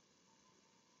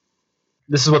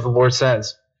This is what the Lord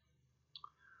says.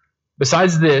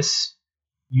 Besides this,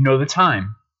 you know the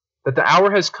time, that the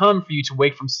hour has come for you to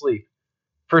wake from sleep.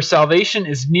 For salvation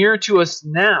is nearer to us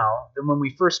now than when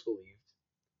we first believed.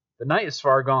 The night is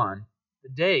far gone, the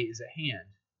day is at hand.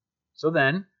 So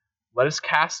then, let us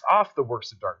cast off the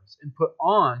works of darkness and put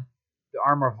on the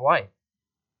armor of light.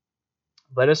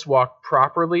 Let us walk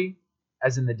properly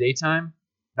as in the daytime,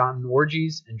 not in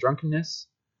orgies and drunkenness,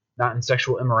 not in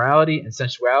sexual immorality and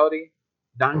sensuality,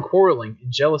 not in quarreling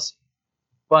and jealousy,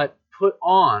 but put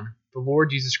on the Lord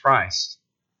Jesus Christ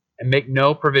and make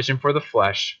no provision for the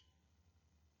flesh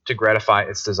to gratify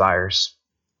its desires.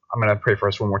 I'm going to pray for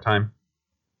us one more time.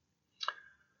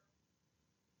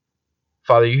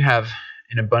 Father, you have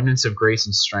an abundance of grace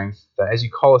and strength that as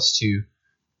you call us to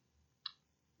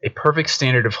a perfect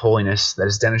standard of holiness that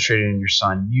is demonstrated in your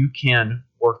Son, you can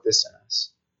work this in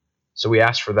us. So we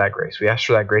ask for that grace. We ask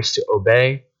for that grace to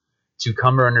obey, to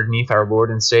come underneath our Lord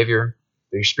and Savior,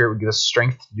 that your Spirit would give us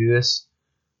strength to do this,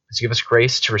 to give us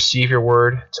grace to receive your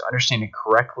word, to understand it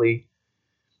correctly,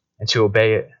 and to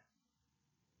obey it,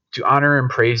 to honor and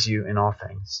praise you in all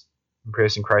things. We pray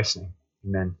this in Christ's name.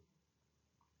 Amen.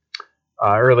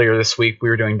 Earlier this week, we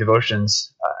were doing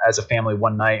devotions as a family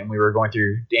one night, and we were going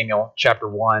through Daniel chapter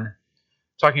 1,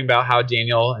 talking about how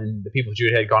Daniel and the people of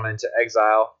Judah had gone into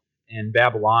exile in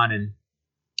Babylon, and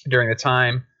during the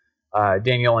time,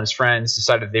 Daniel and his friends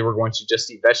decided they were going to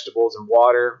just eat vegetables and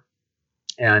water,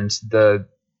 and the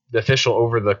official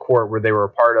over the court where they were a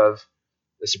part of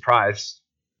the surprise,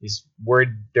 he's worried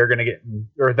they're going to get,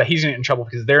 or that he's going to get in trouble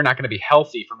because they're not going to be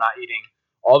healthy from not eating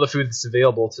all the food that's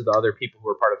available to the other people who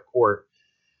are part of the court.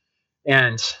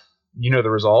 And you know the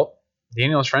result.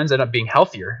 Daniel and his friends end up being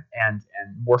healthier and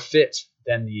more fit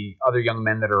than the other young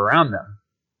men that are around them.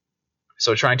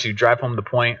 So trying to drive home the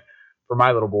point for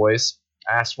my little boys,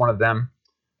 I asked one of them,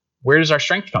 where does our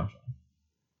strength come from?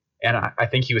 And I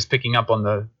think he was picking up on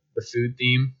the food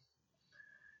theme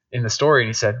in the story, and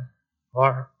he said, well,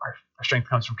 our strength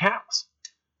comes from cows.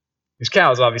 Because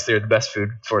cows obviously are the best food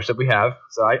source that we have.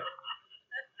 So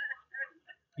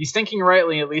he's thinking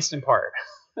rightly, at least in part.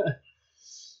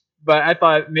 But I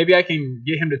thought maybe I can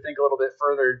get him to think a little bit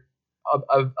further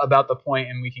about the point,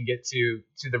 and we can get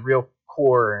to the real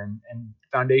core and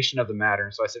foundation of the matter.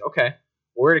 And so I said, okay,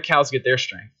 well, where do cows get their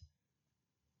strength?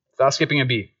 Without skipping a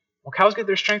beat. Well, cows get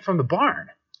their strength from the barn.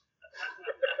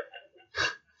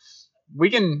 We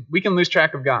can lose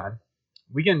track of God.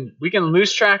 We can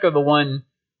lose track of the one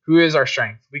who is our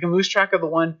strength. We can lose track of the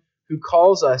one who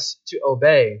calls us to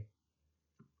obey.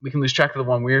 We can lose track of the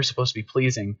one we are supposed to be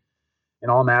pleasing in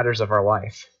all matters of our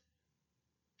life.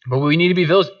 But we need to be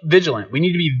vigilant. We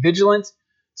need to be vigilant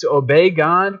to obey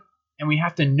God, and we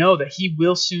have to know that he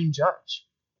will soon judge.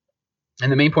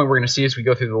 And the main point we're going to see as we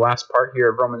go through the last part here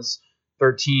of Romans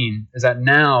 13 is that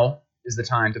now is the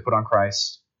time to put on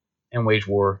Christ and wage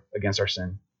war against our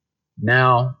sin.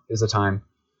 Now is the time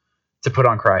to put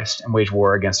on Christ and wage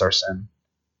war against our sin.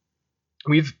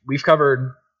 We've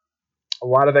covered a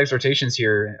lot of exhortations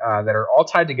here that are all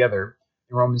tied together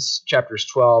in Romans chapters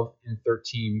 12 and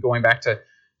 13. Going back to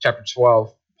chapter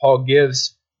 12, Paul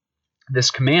gives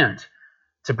this command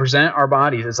to present our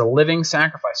bodies as a living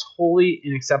sacrifice, holy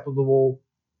and acceptable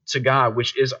to God,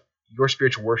 which is your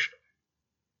spiritual worship.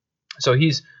 So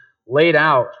he's laid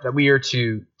out that we are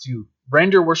to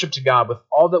render worship to God with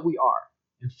all that we are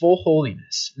in full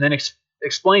holiness, and then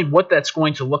explain what that's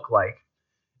going to look like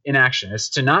in action. It's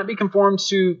to not be conformed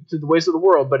to the ways of the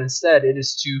world, but instead it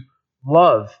is to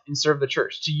love and serve the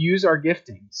church, to use our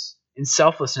giftings in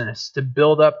selflessness to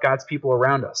build up God's people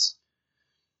around us.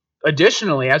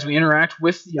 Additionally, as we interact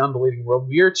with the unbelieving world,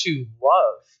 we are to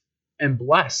love and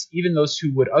bless even those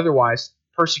who would otherwise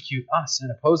persecute us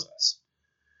and oppose us.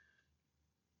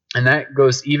 And that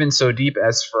goes even so deep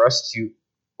as for us to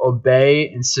obey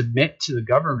and submit to the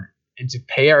government and to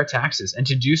pay our taxes, and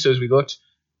to do so as we look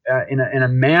in a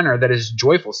manner that is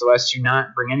joyful, so as to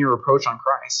not bring any reproach on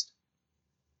Christ.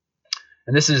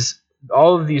 And this is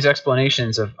all of these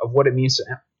explanations of what it means to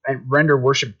render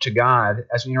worship to God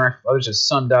as we interact with others is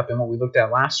summed up in what we looked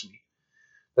at last week.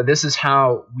 But this is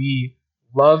how we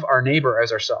love our neighbor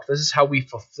as ourselves. This is how we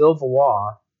fulfill the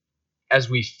law as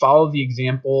we follow the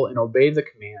example and obey the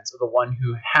commands of the one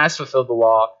who has fulfilled the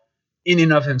law in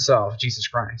and of himself, Jesus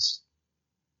Christ.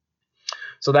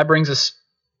 So that brings us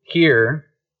here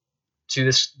to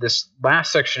this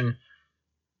last section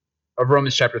of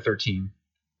Romans chapter 13.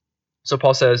 So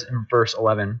Paul says in verse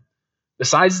 11,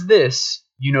 besides this,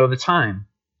 you know the time,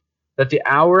 that the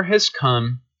hour has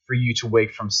come for you to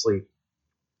wake from sleep.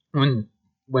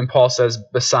 When Paul says,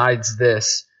 besides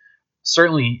this,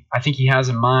 certainly I think he has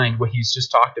in mind what he's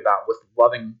just talked about with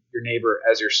loving your neighbor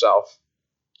as yourself.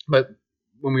 But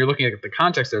when we're looking at the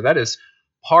context there, that is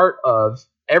part of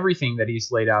everything that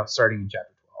he's laid out starting in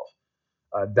chapter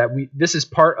 12. This is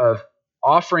part of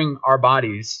offering our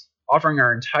bodies, offering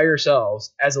our entire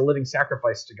selves as a living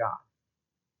sacrifice to God.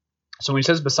 So when he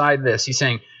says beside this, he's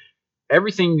saying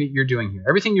everything that you're doing here,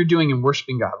 everything you're doing in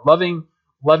worshiping God, loving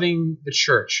the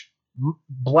church,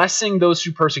 blessing those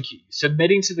who persecute you,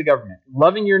 submitting to the government,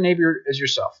 loving your neighbor as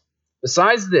yourself.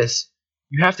 Besides this,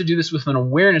 you have to do this with an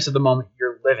awareness of the moment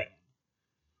you're living.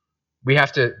 We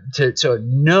have to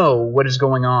know what is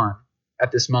going on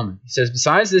at this moment. He says,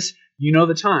 besides this, you know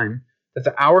the time, that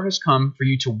the hour has come for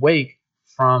you to wake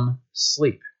from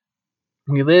sleep.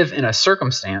 We live in a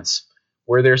circumstance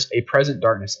where there's a present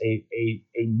darkness, a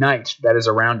night that is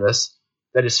around us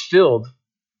that is filled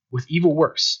with evil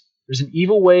works. There's an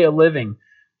evil way of living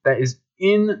that is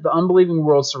in the unbelieving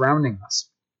world surrounding us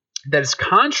that is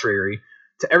contrary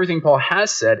to everything Paul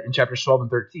has said in chapters 12 and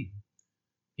 13.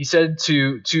 He said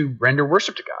to render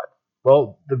worship to God.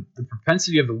 Well, the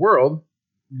propensity of the world,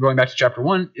 going back to chapter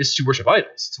 1, is to worship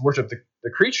idols, to worship the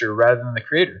creature rather than the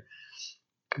creator.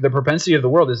 The propensity of the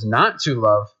world is not to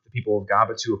love the people of God,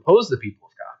 but to oppose the people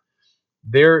of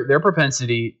God. Their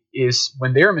propensity is,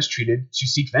 when they are mistreated, to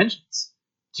seek vengeance,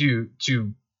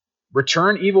 to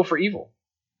return evil for evil.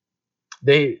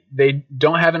 They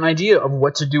don't have an idea of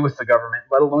what to do with the government,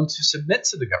 let alone to submit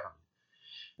to the government.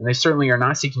 And they certainly are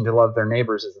not seeking to love their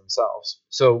neighbors as themselves.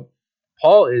 So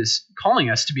Paul is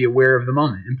calling us to be aware of the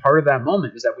moment. And part of that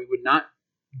moment is that we would not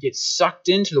get sucked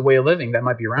into the way of living that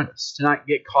might be around us, to not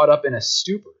get caught up in a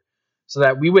stupor, so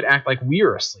that we would act like we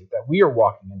are asleep, that we are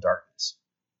walking in darkness.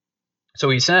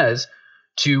 So he says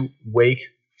to wake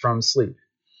from sleep.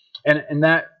 And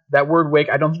that word wake,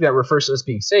 I don't think that refers to us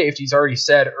being saved. He's already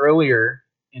said earlier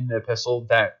in the epistle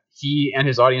that he and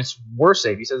his audience were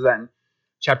saved. He says that in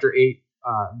chapter 8,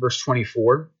 verse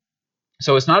 24.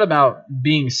 So it's not about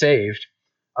being saved.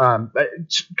 But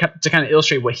to kind of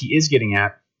illustrate what he is getting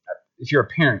at, if you're a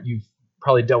parent, you've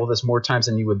probably dealt with this more times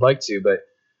than you would like to, but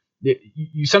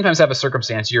you sometimes have a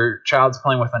circumstance. Your child's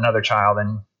playing with another child,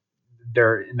 and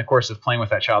they're in the course of playing with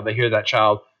that child, they hear that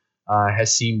child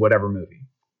has seen whatever movie.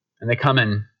 And they come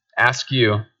and ask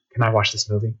you, can I watch this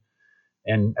movie?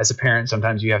 And as a parent,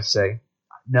 sometimes you have to say,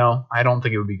 no, I don't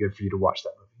think it would be good for you to watch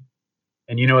that movie.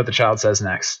 And you know what the child says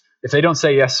next. If they don't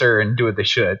say yes, sir, and do what they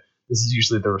should, this is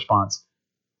usually the response.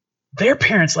 Their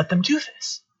parents let them do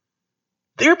this.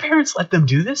 Their parents let them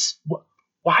do this?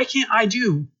 Why can't I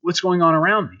do what's going on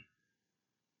around me?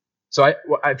 So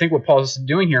I think what Paul's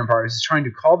doing here in part is trying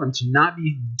to call them to not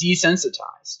be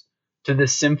desensitized to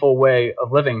this sinful way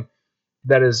of living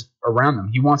that is around them.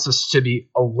 He wants us to be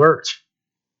alert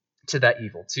to that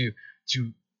evil,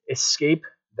 to escape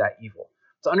that evil,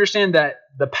 to understand that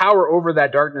the power over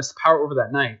that darkness, the power over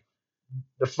that night,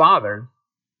 the Father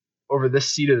over this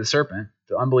seed of the serpent,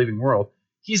 the unbelieving world,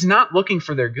 he's not looking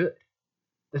for their good.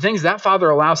 The things that Father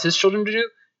allows his children to do,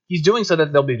 he's doing so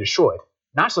that they'll be destroyed,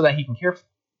 not so that he can care for them.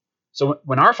 So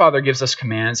when our Father gives us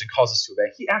commands and calls us to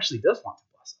obey, he actually does want to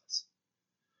bless us.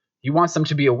 He wants them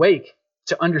to be awake,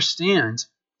 to understand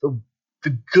the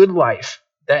good life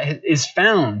that is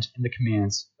found in the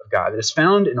commands of God, that is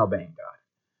found in obeying God.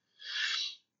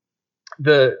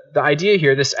 The idea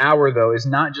here, this hour, though, is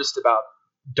not just about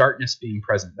darkness being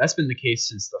present. That's been the case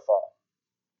since the fall.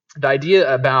 The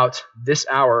idea about this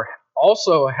hour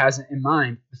also has in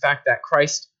mind the fact that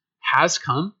Christ has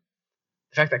come,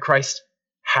 the fact that Christ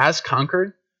has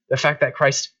conquered, the fact that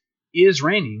Christ is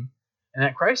reigning, and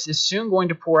that Christ is soon going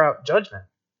to pour out judgment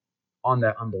on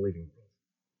that unbelieving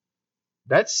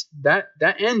world.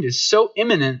 That end is so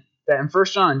imminent that in 1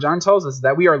 John tells us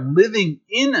that we are living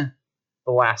in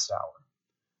the last hour.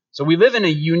 So we live in a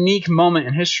unique moment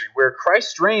in history where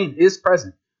Christ's reign is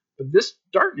present, but this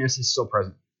darkness is still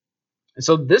present. And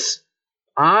so this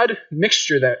odd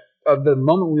mixture of the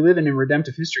moment we live in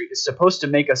redemptive history is supposed to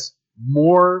make us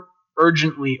more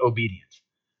urgently obedient.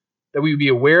 That we would be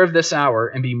aware of this hour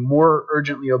and be more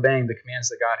urgently obeying the commands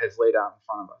that God has laid out in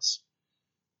front of us.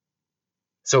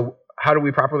 So how do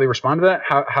we properly respond to that?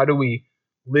 How do we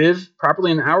live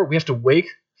properly in the hour? We have to wake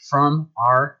from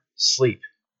our sleep.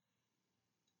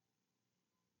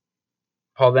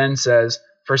 Paul then says,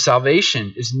 for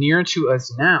salvation is nearer to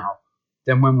us now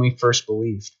than when we first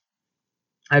believed.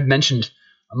 I mentioned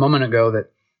a moment ago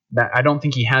that I don't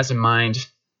think he has in mind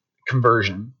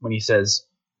conversion when he says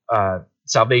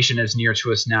salvation is nearer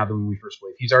to us now than when we first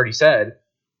believed. He's already said,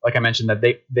 like I mentioned, that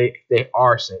they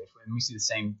are saved. And we see the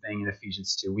same thing in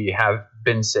Ephesians 2. We have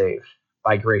been saved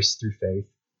by grace through faith.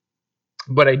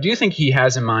 What I do think he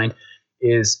has in mind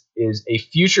is is a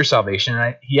future salvation.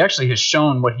 And he actually has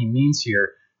shown what he means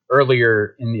here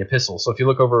earlier in the epistle. So if you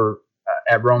look over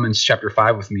at Romans chapter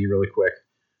 5 with me really quick,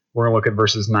 we're going to look at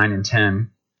verses 9 and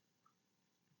 10.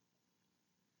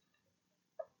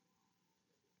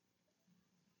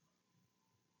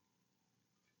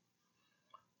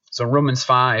 So Romans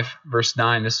 5, verse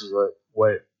 9, this is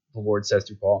what the Lord says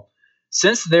through Paul.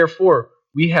 Since therefore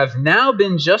we have now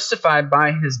been justified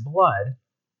by his blood,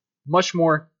 much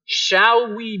more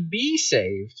shall we be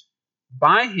saved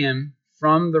by him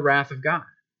from the wrath of God.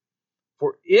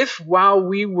 For if while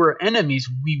we were enemies,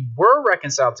 we were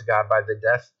reconciled to God by the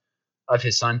death of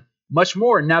his Son, much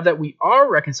more, now that we are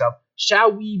reconciled,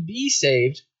 shall we be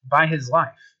saved by his life.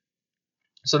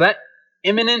 So that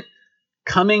imminent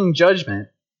coming judgment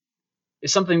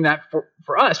is something that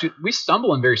for us, we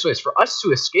stumble in various ways. For us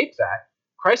to escape that,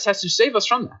 Christ has to save us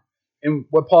from that. And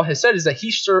what Paul has said is that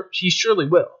he surely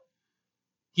will.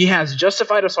 He has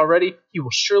justified us already. He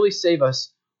will surely save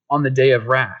us on the day of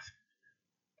wrath.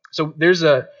 So we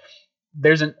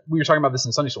were talking about this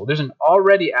in Sunday school. There's an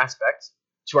already aspect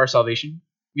to our salvation.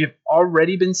 We have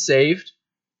already been saved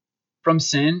from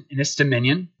sin and its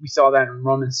dominion. We saw that in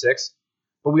Romans 6.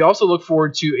 But we also look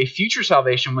forward to a future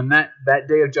salvation when that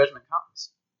day of judgment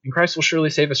comes. And Christ will surely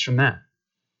save us from that.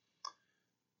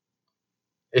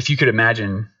 If you could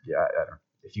imagine,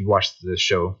 if you watched the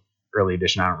show Early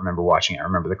Edition, I don't remember watching it. I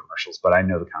remember the commercials, but I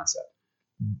know the concept.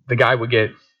 The guy would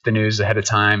get the news ahead of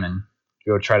time and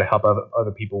go try to help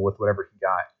other people with whatever he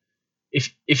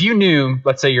got. If you knew,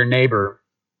 let's say your neighbor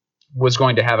was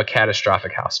going to have a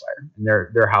catastrophic house fire,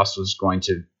 and their house was going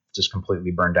to just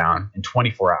completely burn down in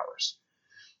 24 hours,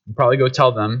 you'd probably go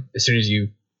tell them as soon as you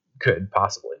could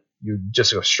possibly. You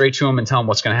just go straight to them and tell them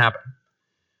what's going to happen.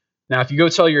 Now, if you go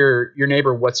tell your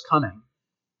neighbor what's coming,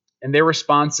 and their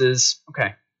response is,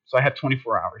 okay, so I have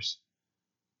 24 hours.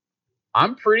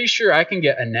 I'm pretty sure I can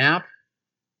get a nap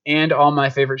and all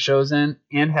my favorite shows in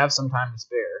and have some time to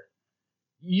spare.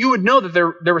 You would know that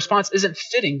their response isn't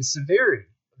fitting the severity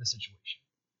of the situation.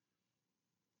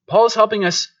 Paul is helping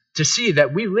us to see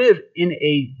that we live in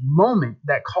a moment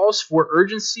that calls for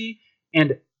urgency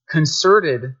and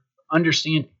concerted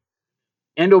understanding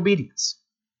and obedience.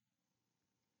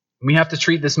 We have to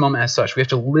treat this moment as such. We have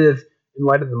to live in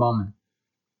light of the moment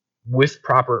with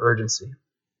proper urgency.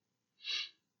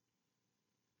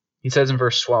 He says in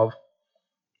verse 12,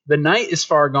 "The night is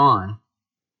far gone,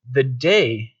 the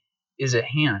day is at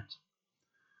hand."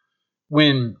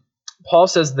 When Paul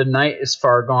says the night is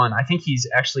far gone, I think he's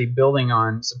actually building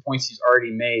on some points he's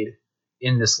already made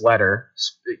in this letter.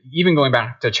 Even going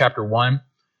back to chapter 1.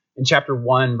 In chapter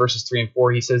 1, verses 3 and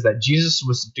 4, he says that Jesus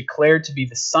was declared to be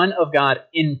the Son of God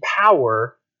in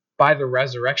power by the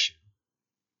resurrection.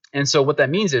 And so what that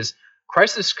means is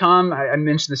Christ has come. I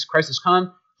mentioned this. Christ has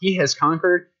come. He has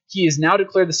conquered. He is now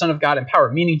declared the Son of God in power,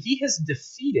 meaning he has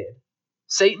defeated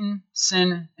Satan,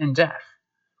 sin, and death.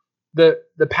 The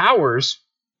powers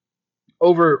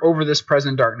over this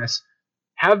present darkness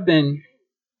have been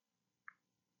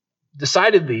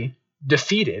decidedly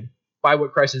defeated by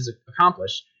what Christ has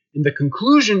accomplished. And the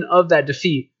conclusion of that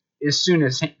defeat is soon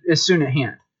at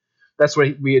hand. That's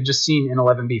what we had just seen in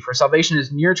 11b. For salvation is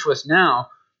nearer to us now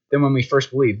than when we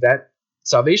first believed. That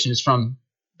salvation is from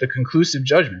the conclusive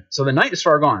judgment. So the night is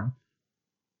far gone.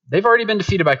 They've already been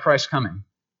defeated by Christ's coming.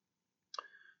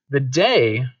 The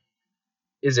day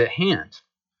is at hand.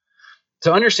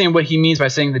 To understand what he means by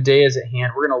saying the day is at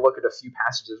hand, we're going to look at a few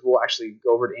passages. We'll actually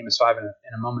go over to Amos 5 in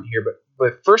a moment here.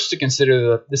 But first, to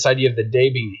consider this idea of the day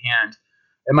being at hand,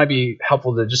 it might be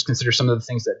helpful to just consider some of the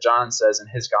things that John says in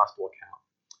his gospel account.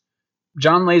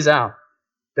 John lays out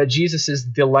that Jesus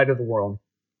is the light of the world.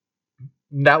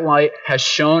 That light has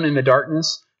shone in the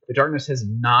darkness. The darkness has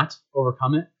not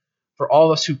overcome it. For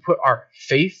all of us who put our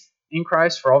faith in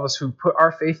Christ, for all of us who put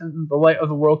our faith in the light of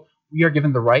the world, we are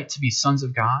given the right to be sons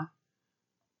of God.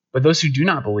 But those who do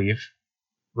not believe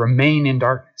remain in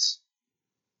darkness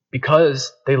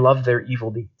because they love their evil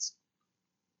deeds.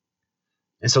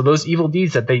 And so those evil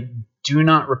deeds that they do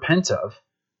not repent of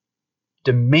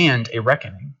demand a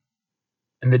reckoning.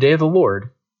 And the day of the Lord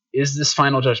is this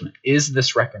final judgment, is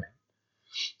this reckoning.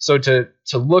 So to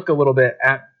look a little bit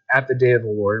at the day of the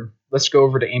Lord, let's go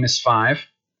over to Amos 5.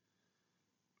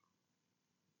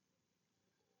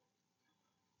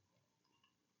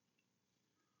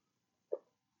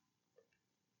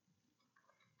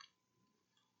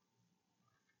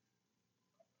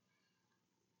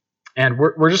 And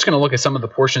we're just going to look at some of the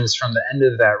portions from the end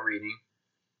of that reading.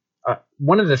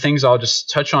 One of the things I'll just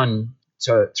touch on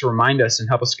to remind us and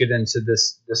help us get into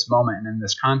this moment and in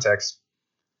this context,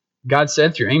 God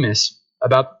said through Amos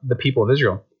about the people of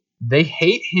Israel, They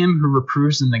hate him who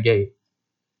reproves in the gate,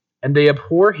 and they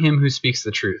abhor him who speaks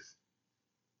the truth.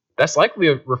 That's likely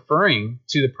referring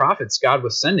to the prophets God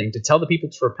was sending to tell the people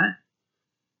to repent.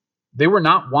 They were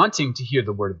not wanting to hear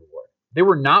the word of the Lord. They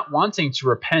were not wanting to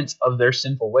repent of their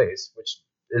sinful ways, which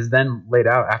is then laid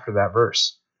out after that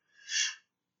verse.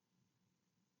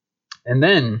 And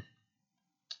then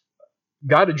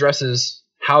God addresses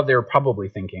how they're probably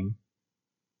thinking,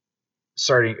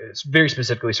 very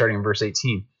specifically starting in verse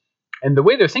 18. And the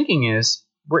way they're thinking is,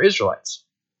 we're Israelites.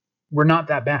 We're not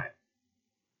that bad.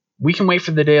 We can wait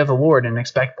for the day of the Lord and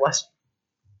expect blessing.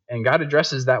 And God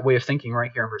addresses that way of thinking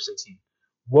right here in verse 18.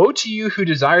 Woe to you who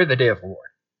desire the day of the Lord.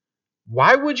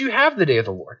 Why would you have the day of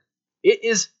the Lord? It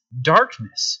is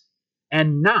darkness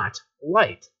and not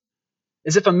light.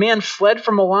 As if a man fled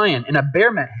from a lion and a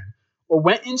bear met him, or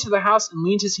went into the house and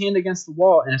leaned his hand against the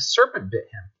wall and a serpent bit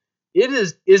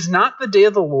him. Is not the day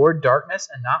of the Lord darkness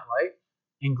and not light,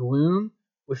 and gloom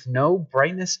with no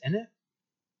brightness in it?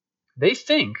 They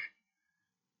think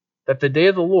that the day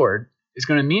of the Lord is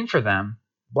going to mean for them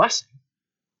blessing.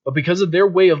 But because of their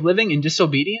way of living in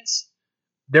disobedience,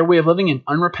 their way of living in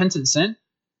unrepentant sin,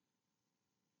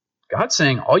 God's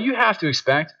saying all you have to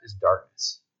expect is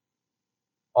darkness.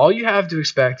 All you have to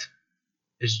expect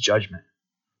is judgment.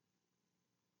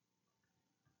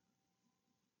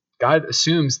 God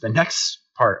assumes the next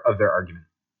part of their argument.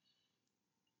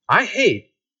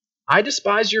 I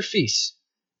despise your feasts,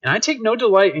 and I take no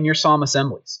delight in your solemn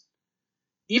assemblies.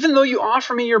 Even though you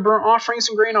offer me your burnt offerings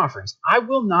and grain offerings, I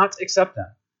will not accept them.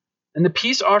 And the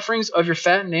peace offerings of your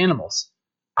fattened animals,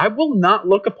 I will not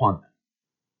look upon them.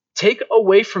 Take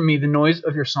away from me the noise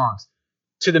of your songs.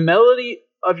 To the melody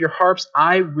of your harps,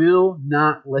 I will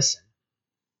not listen.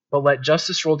 But let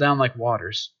justice roll down like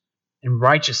waters, and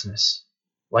righteousness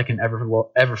like an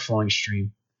ever-flowing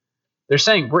stream. They're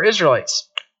saying, we're Israelites.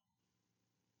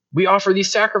 We offer these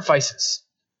sacrifices.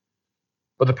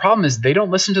 But the problem is they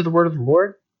don't listen to the word of the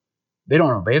Lord. They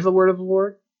don't obey the word of the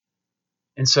Lord.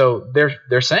 And so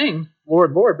they're saying,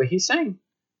 Lord, Lord, but he's saying,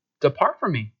 depart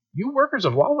from me, you workers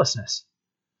of lawlessness.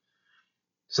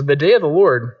 So the day of the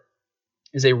Lord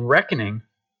is a reckoning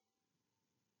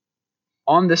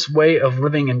on this way of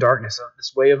living in darkness,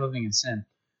 this way of living in sin.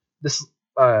 This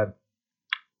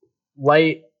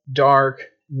light, dark,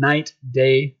 night,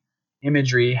 day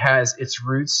imagery has its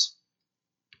roots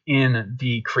in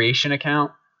the creation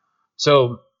account.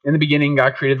 So in the beginning,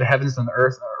 God created the heavens and the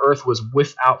earth. The earth was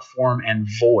without form and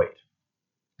void.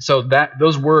 So that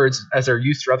those words, as they're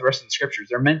used throughout the rest of the scriptures,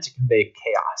 they're meant to convey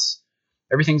chaos.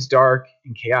 Everything's dark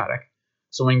and chaotic.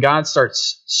 So when God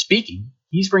starts speaking,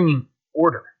 he's bringing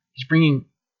order. He's bringing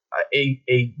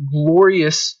a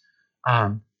glorious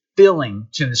filling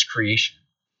to this creation.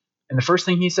 And the first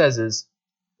thing he says is,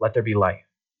 let there be light.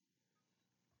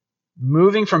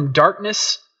 Moving from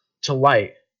darkness to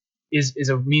light is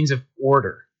a means of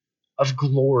order, of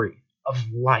glory, of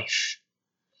life.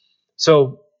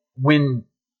 So when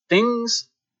things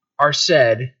are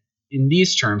said in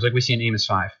these terms, like we see in Amos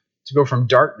 5, to go from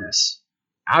darkness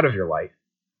out of your light,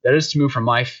 that is to move from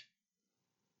life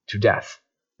to death.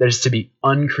 That is to be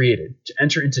uncreated, to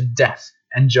enter into death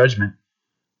and judgment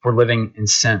for living in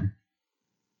sin.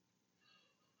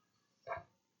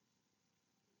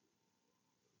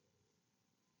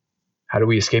 How do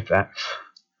we escape that?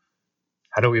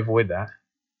 How do we avoid that?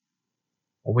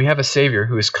 Well, we have a Savior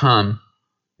who has come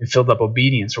and filled up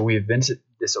obedience where we have been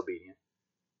disobedient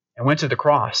and went to the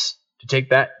cross to take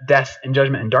that death and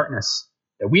judgment and darkness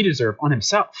that we deserve on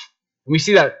himself. And we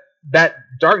see that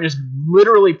darkness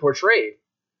literally portrayed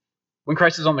when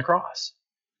Christ is on the cross.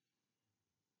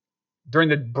 During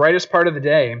the brightest part of the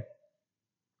day,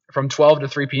 from 12 to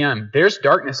 3 p.m., there's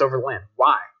darkness over the land.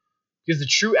 Why? Because the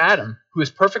true Adam, who has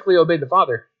perfectly obeyed the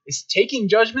Father, is taking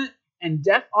judgment and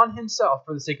death on himself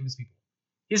for the sake of his people.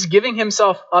 He's giving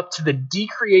himself up to the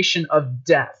decreation of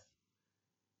death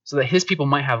so that his people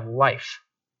might have life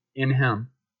in him.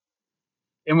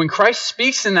 And when Christ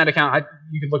speaks in that account,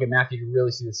 you can look at Matthew, you can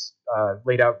really see this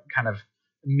laid out kind of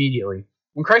immediately.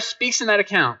 When Christ speaks in that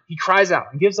account, he cries out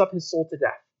and gives up his soul to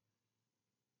death.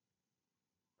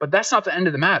 But that's not the end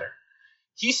of the matter.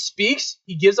 He speaks,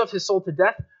 he gives up his soul to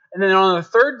death, and then on the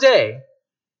third day,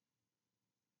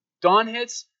 dawn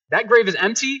hits, that grave is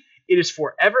empty, it is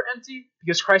forever empty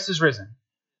because Christ is risen.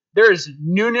 There is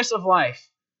newness of life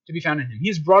to be found in him. He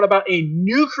has brought about a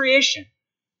new creation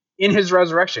in his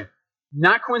resurrection.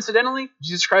 Not coincidentally,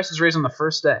 Jesus Christ is raised on the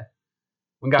first day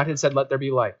when God had said, let there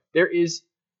be light. There is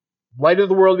light of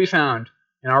the world to be found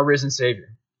in our risen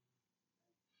Savior.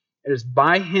 It is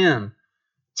by him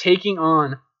taking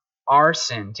on our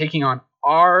sin, taking on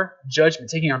our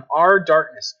judgment, taking on our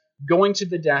darkness, going to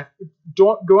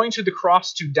the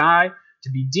cross to die, to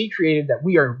be decreated, that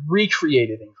we are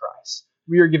recreated in Christ.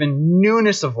 We are given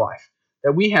newness of life,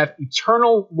 that we have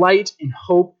eternal light and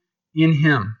hope in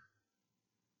him.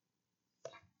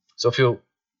 So if you'll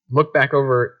look back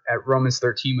over at Romans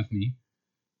 13 with me,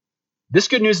 this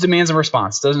good news demands a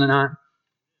response, doesn't it not?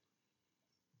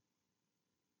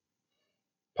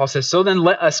 Paul says, so then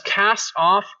let us cast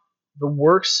off the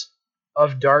works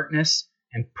of darkness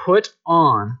and put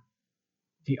on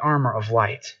the armor of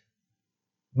light.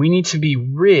 We need to be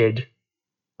rid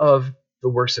of the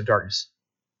works of darkness.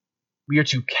 We are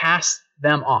to cast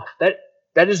them off.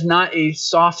 That is not a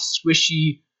soft,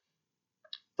 squishy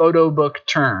photo book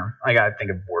term. I got to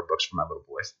think of word books for my little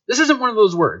boys. This isn't one of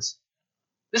those words.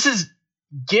 This is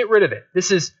get rid of it.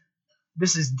 This is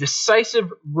decisive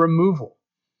removal.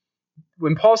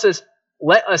 When Paul says,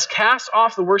 let us cast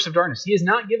off the works of darkness, he is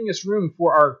not giving us room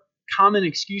for our common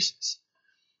excuses.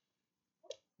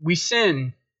 We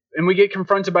sin and we get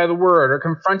confronted by the word or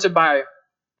confronted by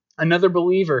another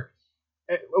believer.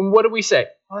 And what do we say?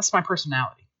 Well, that's my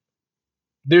personality.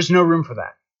 There's no room for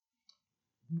that.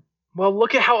 Well,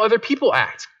 look at how other people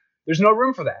act. There's no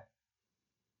room for that.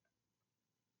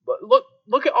 But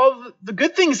look at all the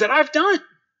good things that I've done.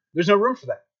 There's no room for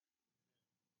that.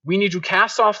 We need to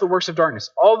cast off the works of darkness.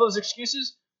 All those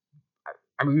excuses,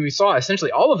 we saw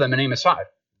essentially all of them in Amos 5.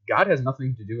 God has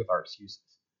nothing to do with our excuses.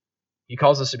 He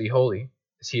calls us to be holy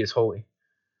as he is holy.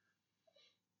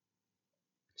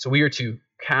 So we are to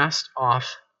cast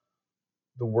off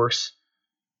the works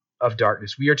of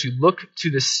darkness. We are to look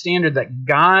to the standard that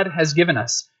God has given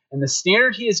us. And the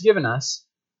standard he has given us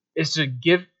is to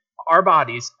give our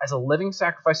bodies as a living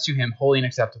sacrifice to him, holy and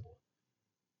acceptable.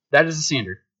 That is the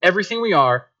standard. Everything we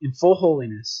are in full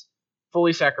holiness,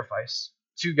 fully sacrificed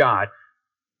to God,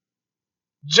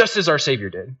 just as our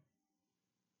Savior did.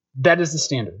 That is the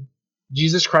standard.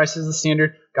 Jesus Christ is the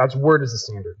standard. God's word is the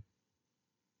standard.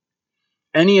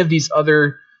 Any of these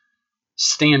other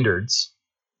standards,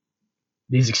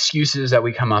 these excuses that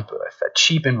we come up with that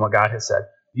cheapen what God has said,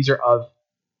 these are of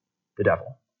the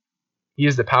devil. He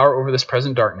has the power over this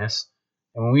present darkness.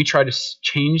 And when we try to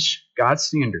change God's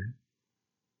standard,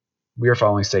 we are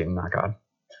following Satan, not God.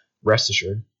 Rest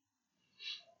assured.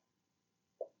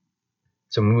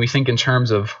 So when we think in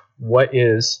terms of what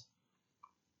is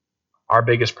our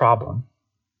biggest problem,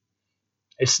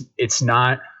 it's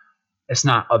not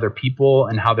other people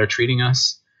and how they're treating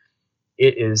us.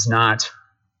 It is not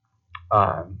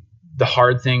the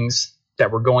hard things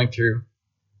that we're going through.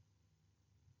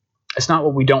 It's not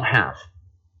what we don't have.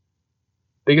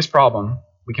 Biggest problem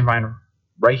we can find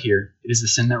right here, it is the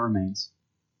sin that remains.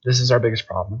 This is our biggest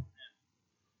problem.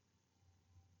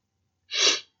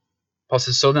 Paul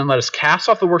says, so then let us cast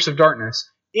off the works of darkness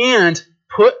and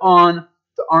put on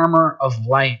the armor of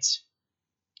light.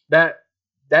 That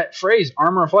phrase,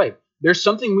 armor of light, there's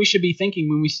something we should be thinking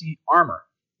when we see armor.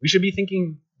 We should be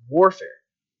thinking warfare.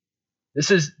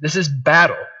 This is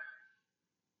battle.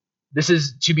 This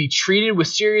is to be treated with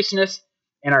seriousness,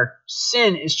 and our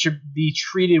sin is to be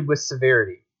treated with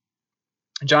severity.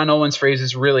 John Owen's phrase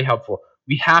is really helpful.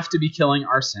 We have to be killing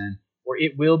our sin, or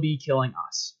it will be killing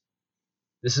us.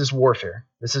 This is warfare.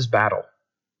 This is battle.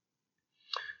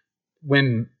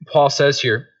 When Paul says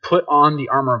here, put on the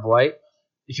armor of light,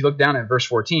 if you look down at verse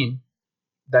 14,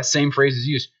 that same phrase is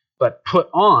used, but put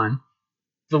on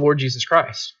the Lord Jesus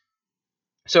Christ.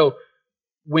 So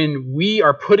when we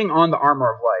are putting on the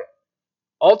armor of light,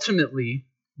 ultimately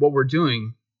what we're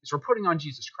doing is we're putting on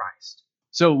Jesus Christ.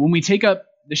 So when we take up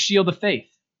the shield of faith,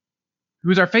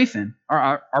 who's our faith in?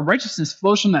 Our righteousness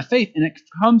flows from that faith, and it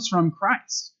comes from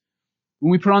Christ.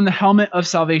 When we put on the helmet of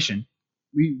salvation,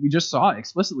 we just saw it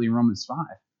explicitly in Romans 5.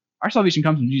 Our salvation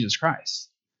comes from Jesus Christ.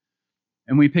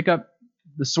 And we pick up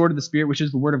the sword of the Spirit, which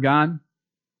is the Word of God.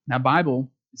 That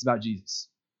Bible is about Jesus.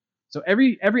 So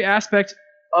every aspect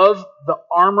of the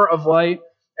armor of light,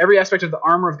 every aspect of the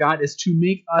armor of God is to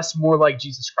make us more like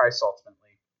Jesus Christ ultimately.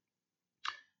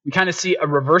 We kind of see a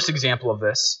reverse example of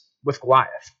this with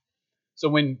Goliath. So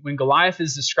when Goliath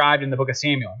is described in the book of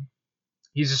Samuel,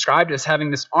 he's described as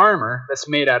having this armor that's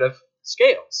made out of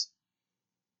scales.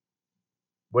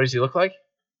 What does he look like?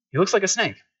 He looks like a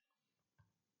snake.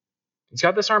 He's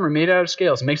got this armor made out of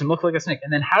scales. It makes him look like a snake.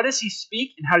 And then how does he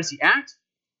speak and how does he act?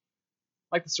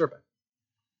 Like the serpent.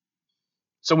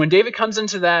 So when David comes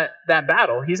into that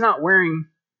battle, he's not wearing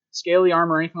scaly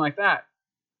armor or anything like that.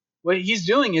 What he's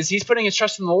doing is he's putting his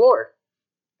trust in the Lord.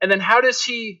 And then how does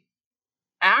he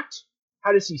act?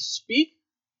 How does he speak?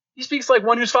 He speaks like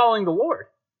one who's following the Lord.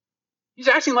 He's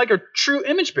acting like a true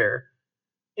image bearer.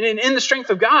 And in the strength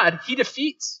of God, he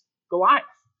defeats Goliath.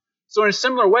 So in a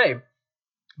similar way,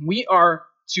 We are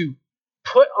to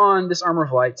put on this armor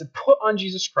of light, to put on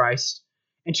Jesus Christ,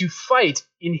 and to fight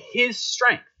in his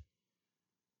strength.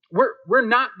 We're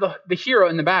not the hero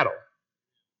in the battle.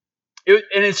 And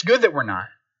it's good that we're not.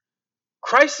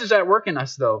 Christ is at work in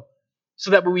us, though,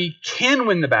 so that we can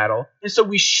win the battle, and so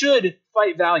we should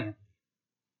fight valiantly.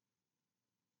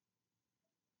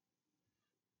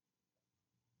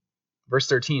 Verse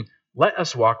 13, let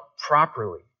us walk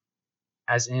properly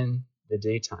as in the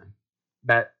daytime.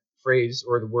 That phrase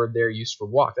or the word there used for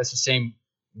walk, that's the same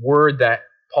word that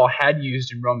Paul had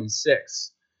used in Romans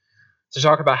 6 to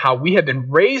talk about how we have been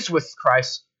raised with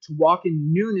Christ to walk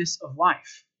in newness of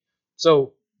life.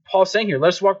 So Paul's saying here, let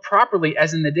us walk properly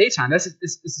as in the daytime. It's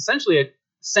essentially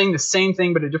saying the same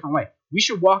thing but a different way. We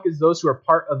should walk as those who are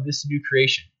part of this new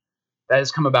creation that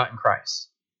has come about in Christ.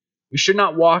 We should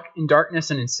not walk in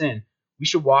darkness and in sin. We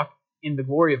should walk in the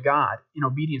glory of God, in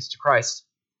obedience to Christ,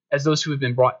 as those who have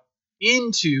been brought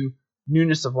into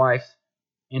newness of life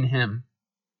in him.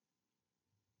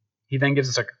 He then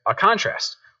gives us a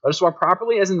contrast. Let us walk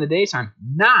properly as in the daytime,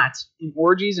 not in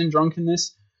orgies and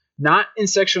drunkenness, not in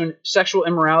sexual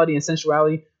immorality and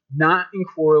sensuality, not in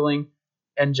quarreling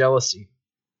and jealousy.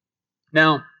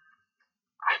 Now,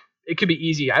 it could be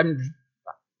easy. I'm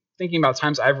thinking about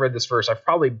times I've read this verse. I've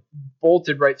probably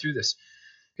bolted right through this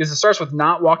because it starts with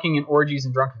not walking in orgies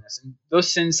and drunkenness. And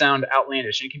those sins sound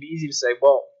outlandish. And it can be easy to say,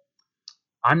 well,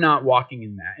 I'm not walking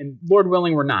in that. And Lord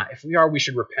willing, we're not. If we are, we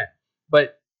should repent.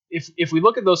 But if we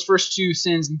look at those first two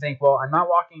sins and think, well, I'm not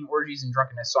walking in orgies and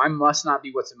drunkenness, so I must not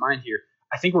be what's in mind here,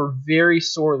 I think we're very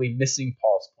sorely missing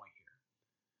Paul's point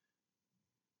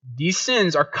here. These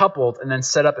sins are coupled and then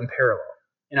set up in parallel.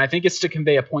 And I think it's to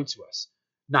convey a point to us.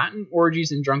 Not in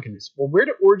orgies and drunkenness. Well, where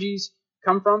do orgies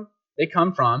come from? They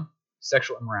come from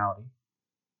sexual immorality.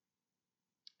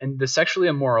 And the sexually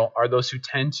immoral are those who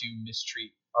tend to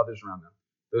mistreat others around them.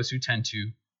 Those who tend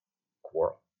to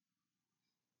quarrel.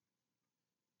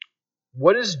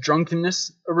 What is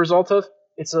drunkenness a result of?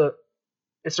 It's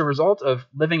a result of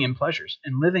living in pleasures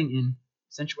and living in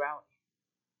sensuality.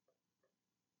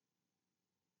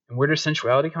 And where does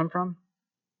sensuality come from?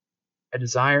 A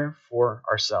desire for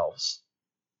ourselves,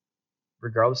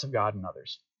 regardless of God and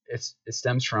others. It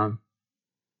stems from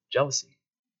jealousy.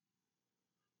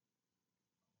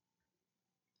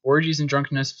 Orgies and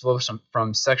drunkenness flow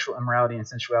from sexual immorality and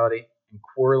sensuality, and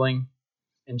quarreling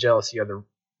and jealousy are the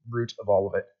root of all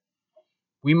of it.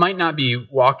 We might not be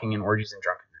walking in orgies and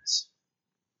drunkenness,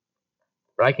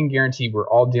 but I can guarantee we're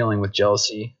all dealing with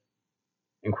jealousy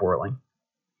and quarreling.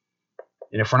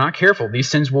 And if we're not careful, these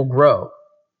sins will grow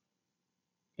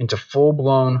into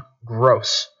full-blown,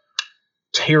 gross,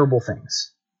 terrible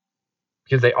things.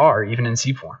 Because they are, even in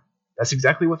seed form. That's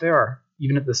exactly what they are,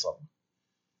 even at this level.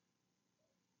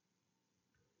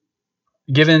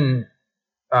 Given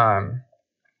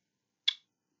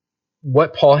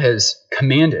what Paul has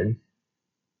commanded,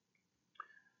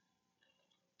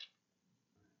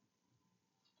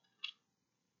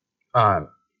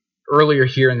 earlier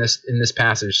here in this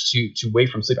passage to wake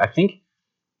from sleep, I think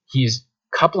he's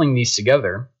coupling these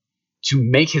together to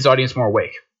make his audience more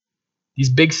awake. These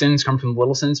big sins come from the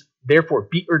little sins. Therefore,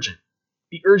 be urgent.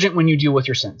 Be urgent when you deal with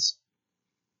your sins.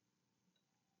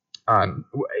 And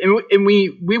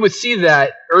we would see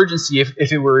that urgency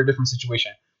if it were a different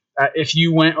situation. If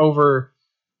you went over,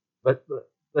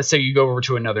 let's say you go over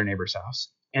to another neighbor's house,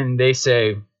 and they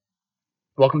say,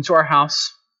 welcome to our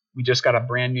house. We just got a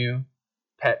brand new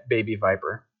pet baby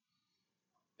viper.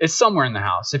 It's somewhere in the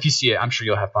house. If you see it, I'm sure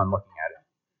you'll have fun looking at it.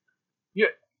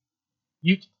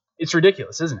 It's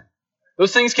ridiculous, isn't it?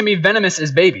 Those things can be venomous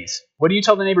as babies. What do you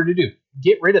tell the neighbor to do?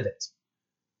 Get rid of it.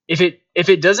 If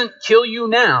it doesn't kill you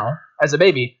now as a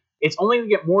baby, it's only going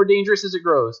to get more dangerous as it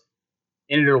grows,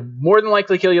 and it'll more than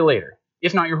likely kill you later,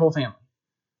 if not your whole family.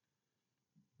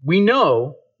 We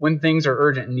know when things are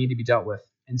urgent and need to be dealt with,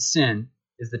 and sin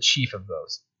is the chief of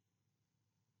those.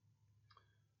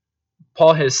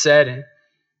 Paul has said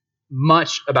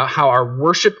much about how our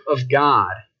worship of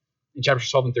God, in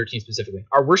chapters 12 and 13 specifically,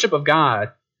 our worship of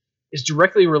God is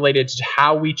directly related to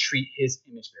how we treat his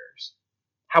image bearers,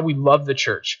 how we love the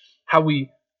church, how we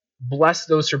bless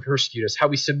those who persecute us, how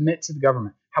we submit to the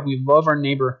government, how we love our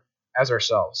neighbor as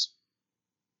ourselves.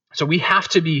 So we have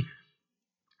to be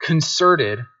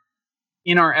concerted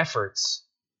in our efforts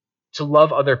to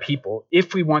love other people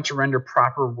if we want to render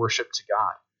proper worship to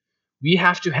God. We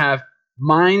have to have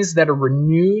minds that are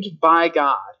renewed by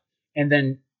God, and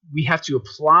then we have to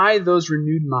apply those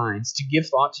renewed minds to give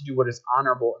thought to do what is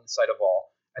honorable in the sight of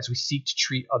all as we seek to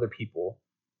treat other people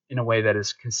in a way that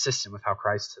is consistent with how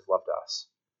Christ has loved us.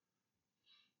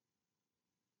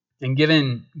 And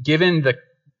given the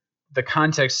the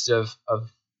context of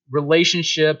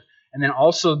relationship, and then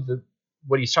also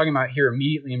what he's talking about here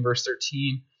immediately in verse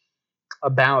 13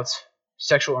 about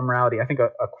sexual immorality, I think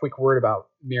a quick word about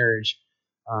marriage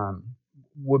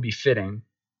would be fitting.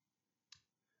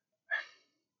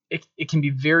 It can be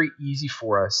very easy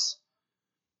for us,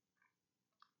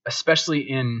 especially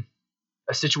in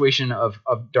a situation of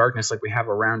darkness like we have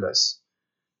around us,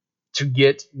 to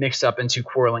get mixed up into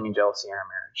quarreling and jealousy in our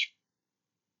marriage.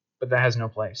 But that has no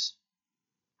place.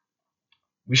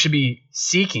 We should be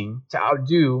seeking to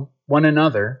outdo one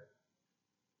another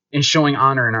in showing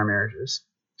honor in our marriages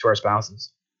to our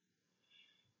spouses.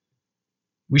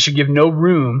 We should give no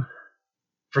room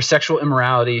for sexual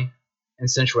immorality and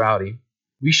sensuality.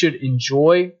 We should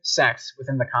enjoy sex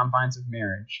within the confines of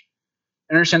marriage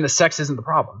and understand that sex isn't the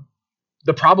problem.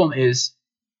 The problem is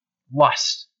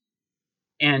lust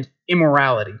and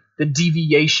immorality, the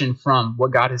deviation from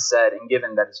what God has said and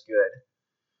given that is good.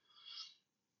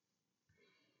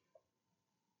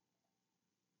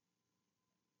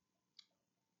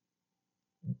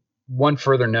 One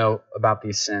further note about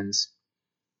these sins.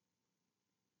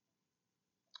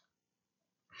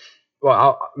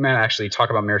 Well, I'm going to actually talk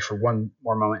about marriage for one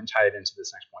more moment and tie it into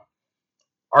this next point.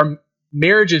 Our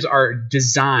marriages are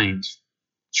designed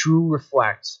to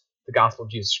reflect the gospel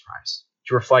of Jesus Christ,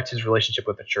 to reflect his relationship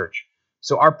with the church.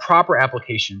 So our proper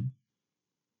application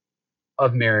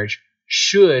of marriage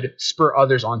should spur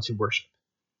others on to worship.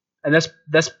 And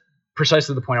that's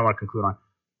precisely the point I want to conclude on.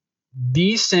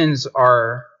 These sins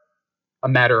are a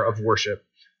matter of worship.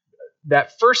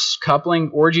 That first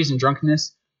coupling, orgies and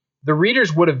drunkenness, the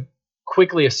readers would have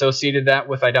quickly associated that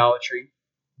with idolatry.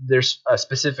 There's a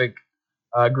specific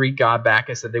Greek god,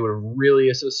 Bacchus, that they would have really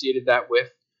associated that with.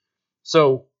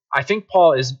 So I think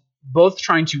Paul is both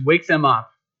trying to wake them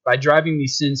up by driving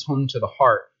these sins home to the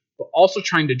heart, but also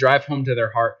trying to drive home to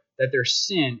their heart that their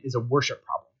sin is a worship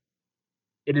problem.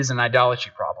 It is an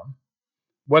idolatry problem.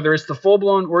 Whether it's the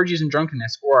full-blown orgies and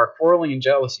drunkenness or our quarreling and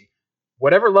jealousy,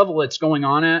 whatever level it's going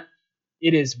on at,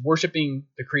 it is worshiping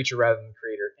the creature rather than the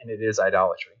creator, and it is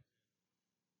idolatry.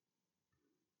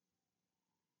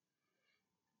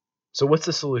 So what's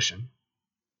the solution?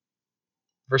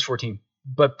 Verse 14.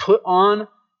 But put on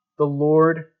the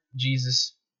Lord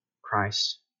Jesus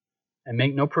Christ and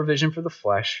make no provision for the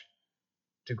flesh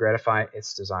to gratify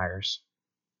its desires.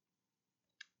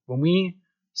 When we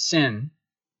sin,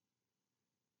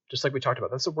 just like we talked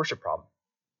about, that's a worship problem.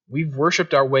 We've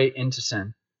worshipped our way into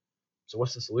sin. So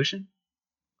what's the solution?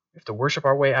 We have to worship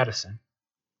our way out of sin.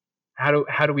 How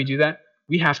do we do that?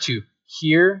 We have to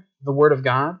hear the Word of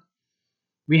God.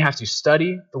 We have to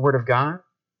study the Word of God.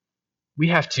 We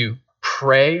have to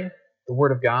pray the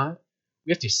Word of God.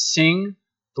 We have to sing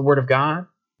the Word of God.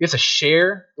 We have to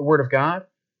share the Word of God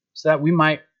so that we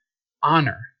might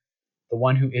honor the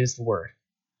one who is the Word.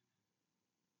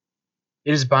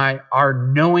 It is by our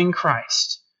knowing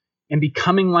Christ and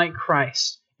becoming like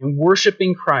Christ and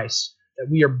worshiping Christ that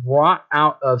we are brought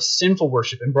out of sinful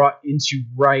worship and brought into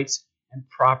right and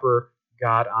proper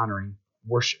God-honoring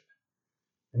worship.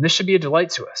 And this should be a delight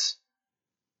to us,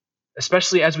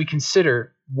 especially as we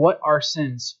consider what our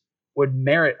sins would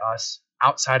merit us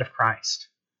outside of Christ.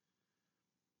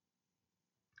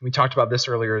 We talked about this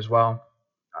earlier as well.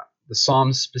 The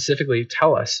Psalms specifically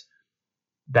tell us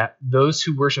that those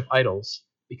who worship idols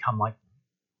become like them.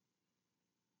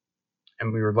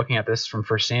 And we were looking at this from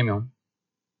 1 Samuel.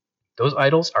 Those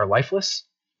idols are lifeless.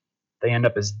 They end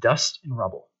up as dust and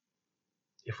rubble.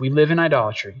 If we live in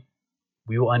idolatry,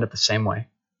 we will end up the same way.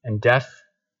 And death,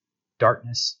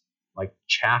 darkness, like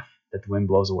chaff that the wind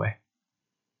blows away.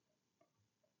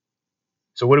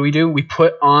 So what do? We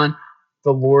put on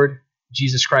the Lord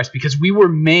Jesus Christ because we were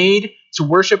made to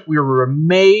worship. We were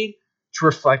made to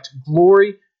reflect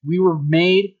glory. We were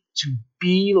made to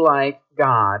be like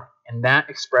God. And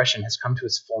that expression has come to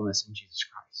its fullness in Jesus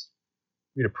Christ.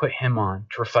 We're to put him on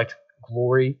to reflect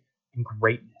glory and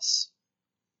greatness.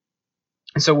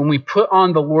 And so when we put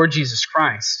on the Lord Jesus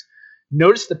Christ,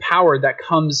 notice the power that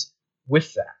comes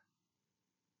with that.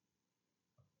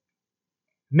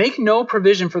 Make no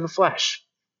provision for the flesh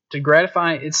to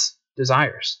gratify its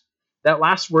desires. That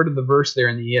last word of the verse there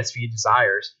in the ESV,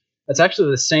 desires, that's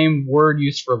actually the same word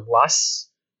used for lusts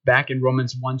back in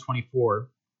Romans 1:24,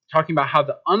 talking about how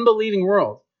the unbelieving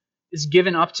world is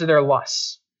given up to their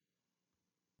lusts.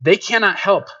 They cannot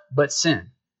help but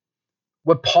sin.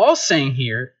 What Paul's saying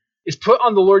here is put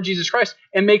on the Lord Jesus Christ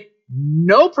and make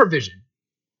no provision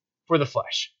for the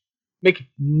flesh. Make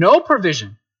no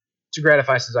provision to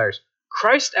gratify his desires.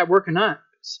 Christ at work in us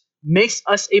makes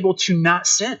us able to not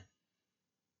sin.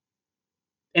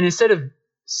 And instead of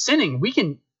sinning, we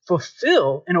can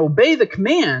fulfill and obey the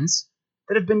commands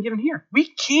that have been given here. We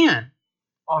can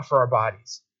offer our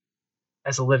bodies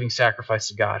as a living sacrifice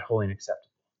to God, holy and acceptable.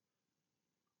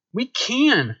 We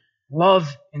can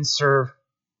love and serve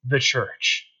the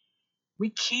church. We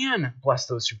can bless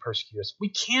those who persecute us. We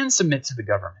can submit to the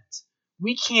government.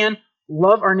 We can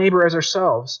love our neighbor as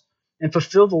ourselves and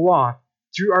fulfill the law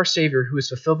through our Savior who has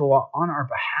fulfilled the law on our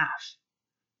behalf.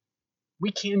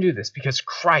 We can do this because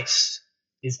Christ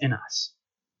is in us.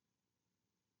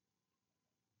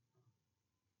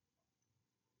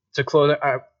 To close,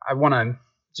 I want to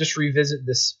just revisit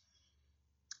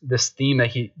this theme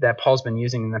that Paul's been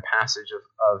using in the passage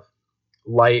of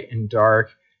light and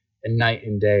dark and night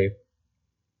and day.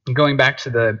 And going back to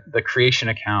the creation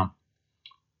account,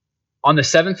 on the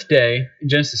seventh day in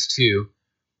Genesis 2,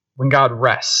 when God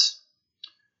rests,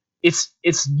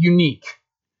 it's unique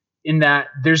in that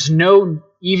there's no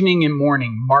evening and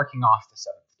morning marking off the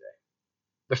seventh day.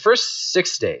 The first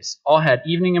 6 days all had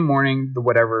evening and morning, the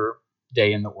whatever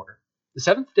day in the order. The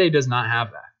seventh day does not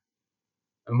have that.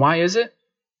 And why is it?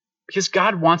 Because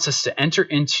God wants us to enter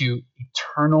into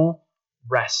eternal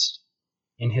rest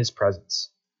in his presence.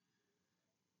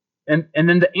 And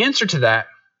then the answer to that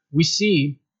we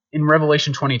see in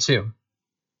Revelation 22.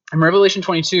 In Revelation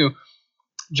 22,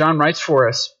 John writes for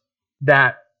us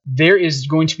that there is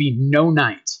going to be no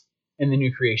night in the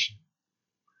new creation.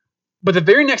 But the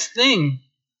very next thing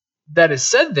that is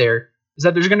said there is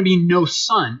that there's going to be no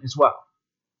sun as well.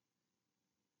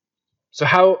 So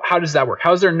how does that work?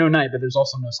 How is there no night, but there's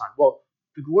also no sun? Well,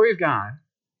 the glory of God,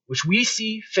 which we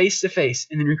see face to face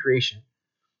in the new creation,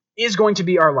 is going to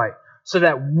be our light so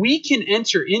that we can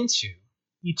enter into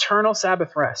eternal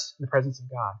Sabbath rest in the presence of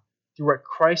God through what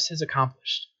Christ has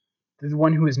accomplished, through the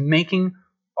one who is making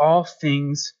all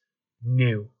things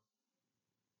new.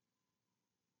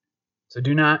 So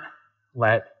do not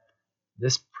let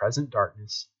this present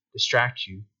darkness distract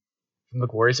you from the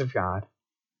glories of God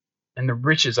and the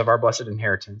riches of our blessed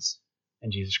inheritance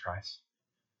in Jesus Christ.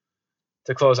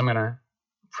 To close, I'm going to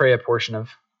pray a portion of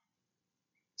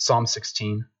Psalm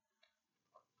 16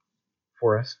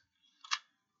 for us.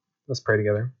 Let's pray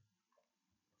together.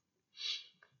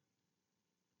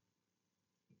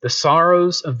 The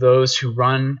sorrows of those who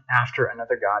run after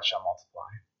another God shall multiply.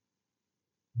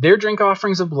 Their drink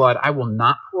offerings of blood I will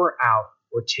not pour out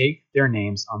or take their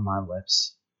names on my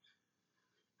lips.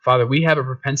 Father, we have a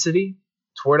propensity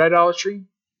toward idolatry.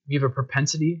 We have a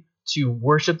propensity to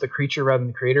worship the creature rather than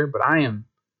the creator, but I am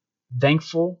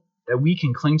thankful that we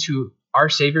can cling to our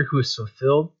Savior who has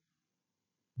fulfilled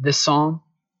this psalm,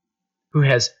 who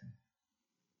has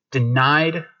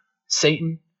denied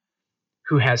Satan,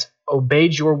 who has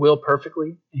obeyed your will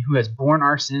perfectly, and who has borne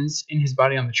our sins in his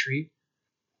body on the tree,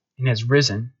 and has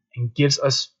risen and gives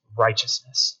us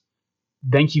righteousness.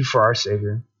 Thank you for our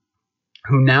Savior,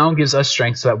 who now gives us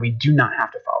strength so that we do not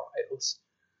have to follow idols,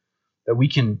 that we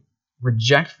can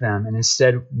reject them and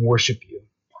instead worship you.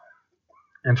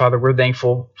 And Father, we're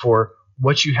thankful for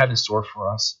what you have in store for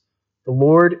us. The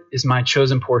Lord is my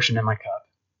chosen portion and my cup.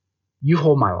 You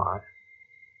hold my lot.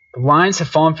 The lines have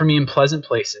fallen for me in pleasant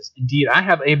places. Indeed, I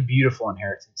have a beautiful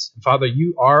inheritance. And Father,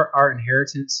 you are our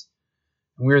inheritance.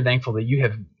 And we are thankful that you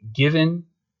have given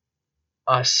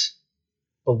us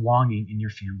belonging in your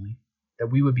family, that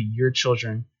we would be your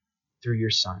children through your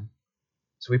Son.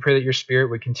 So we pray that your Spirit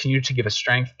would continue to give us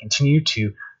strength, continue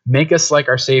to make us like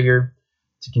our Savior,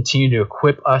 to continue to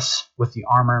equip us with the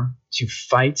armor to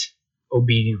fight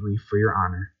obediently for your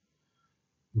honor.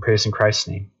 We pray this in Christ's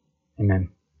name.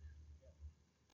 Amen.